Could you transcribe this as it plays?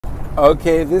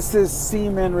Okay, this is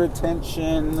semen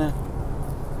retention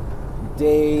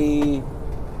day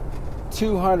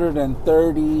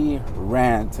 230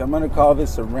 rant. I'm going to call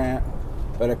this a rant,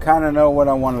 but I kind of know what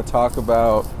I want to talk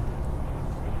about.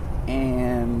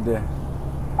 And,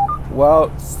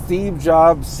 well, Steve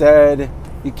Jobs said,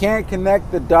 you can't connect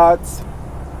the dots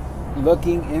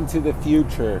looking into the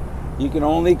future. You can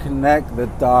only connect the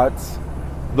dots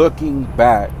looking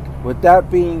back. With that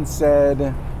being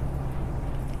said,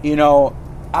 you know,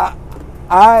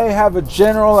 I have a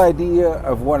general idea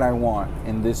of what I want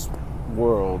in this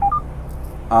world.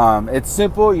 It's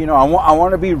simple, you know. I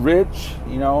want to be rich,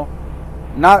 you know,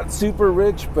 not super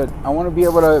rich, but I want to be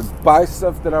able to buy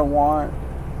stuff that I want,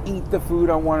 eat the food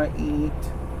I want to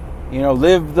eat, you know,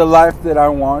 live the life that I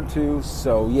want to.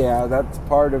 So yeah, that's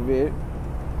part of it.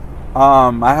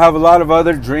 I have a lot of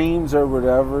other dreams or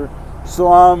whatever.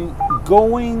 So I'm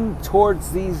going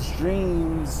towards these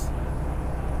dreams,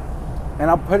 and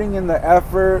I'm putting in the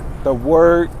effort, the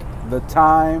work, the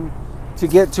time to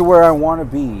get to where I want to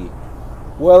be.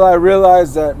 Well, I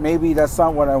realize that maybe that's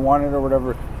not what I wanted or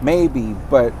whatever. Maybe.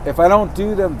 But if I don't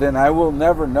do them, then I will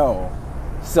never know.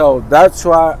 So that's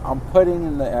why I'm putting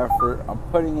in the effort. I'm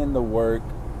putting in the work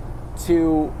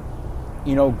to,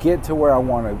 you know, get to where I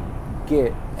want to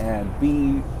get and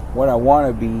be what I want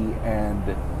to be. And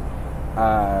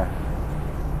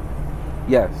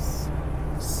yes.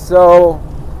 So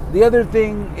the other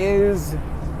thing is,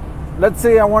 let's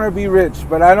say I want to be rich,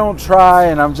 but I don't try,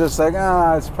 and I'm just like,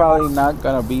 it's probably not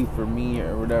going to be for me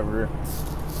or whatever.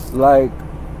 Like,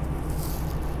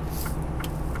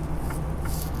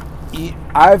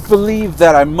 I believe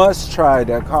that I must try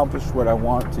to accomplish what I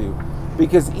want to,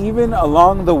 because even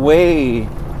along the way,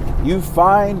 you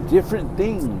find different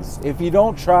things. If you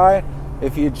don't try,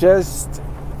 if you just,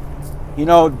 you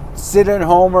know, sit at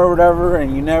home or whatever,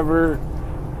 and you never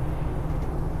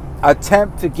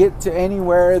attempt to get to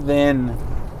anywhere, then,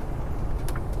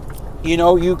 you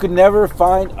know, you could never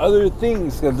find other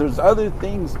things, because there's other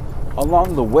things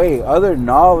along the way, other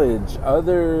knowledge,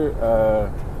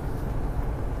 other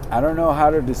I don't know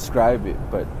how to describe it,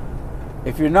 but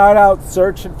if you're not out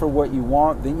searching for what you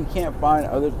want, then you can't find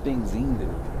other things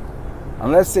either,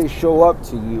 unless they show up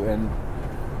to you. And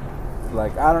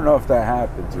like, I don't know if that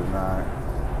happens or not.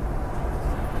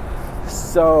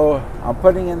 So I'm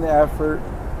putting in the effort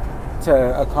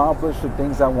to accomplish the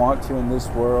things I want to in this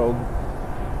world.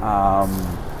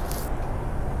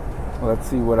 Let's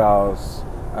see what else.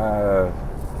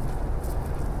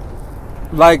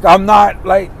 Like, I'm not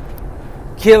like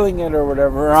killing it or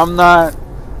whatever. I'm not,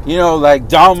 you know, like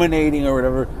dominating or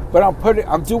whatever. But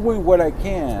I'm doing what I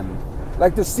can.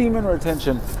 Like the semen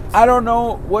retention. I don't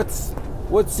know what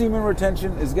semen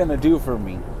retention is gonna do for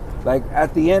me. Like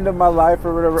at the end of my life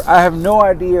or whatever, I have no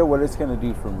idea what it's gonna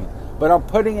do for me. But I'm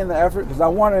putting in the effort because I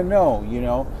want to know, you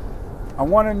know. I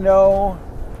want to know.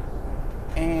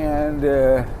 And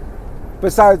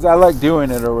besides, I like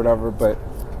doing it or whatever. But,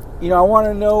 you know, I want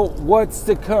to know what's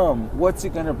to come. What's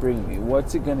it going to bring me?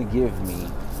 What's it going to give me?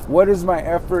 What is my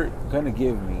effort going to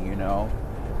give me, you know?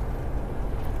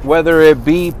 Whether it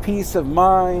be peace of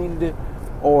mind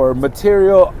or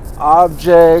material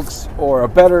objects or a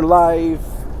better life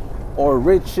or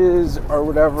riches or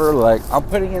whatever. Like, I'm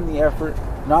putting in the effort,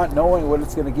 not knowing what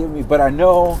it's going to give me, but I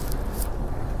know,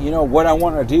 you know, what I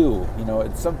want to do. You know,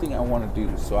 it's something I want to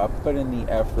do, so I put in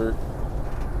the effort.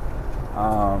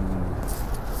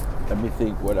 Let me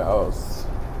think what else.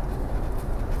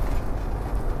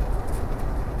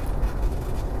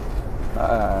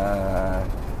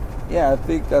 Yeah, I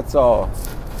think that's all.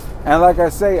 And like I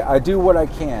say, I do what I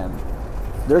can.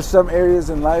 There's some areas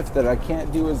in life that I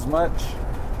can't do as much,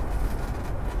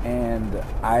 and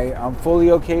I'm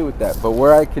fully okay with that. But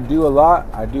where I could do a lot,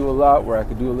 I do a lot. Where I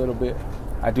could do a little bit,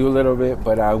 I do a little bit.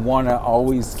 But I want to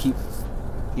always keep,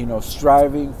 you know,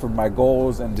 striving for my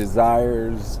goals and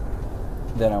desires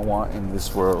that I want in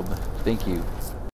this world. Thank you.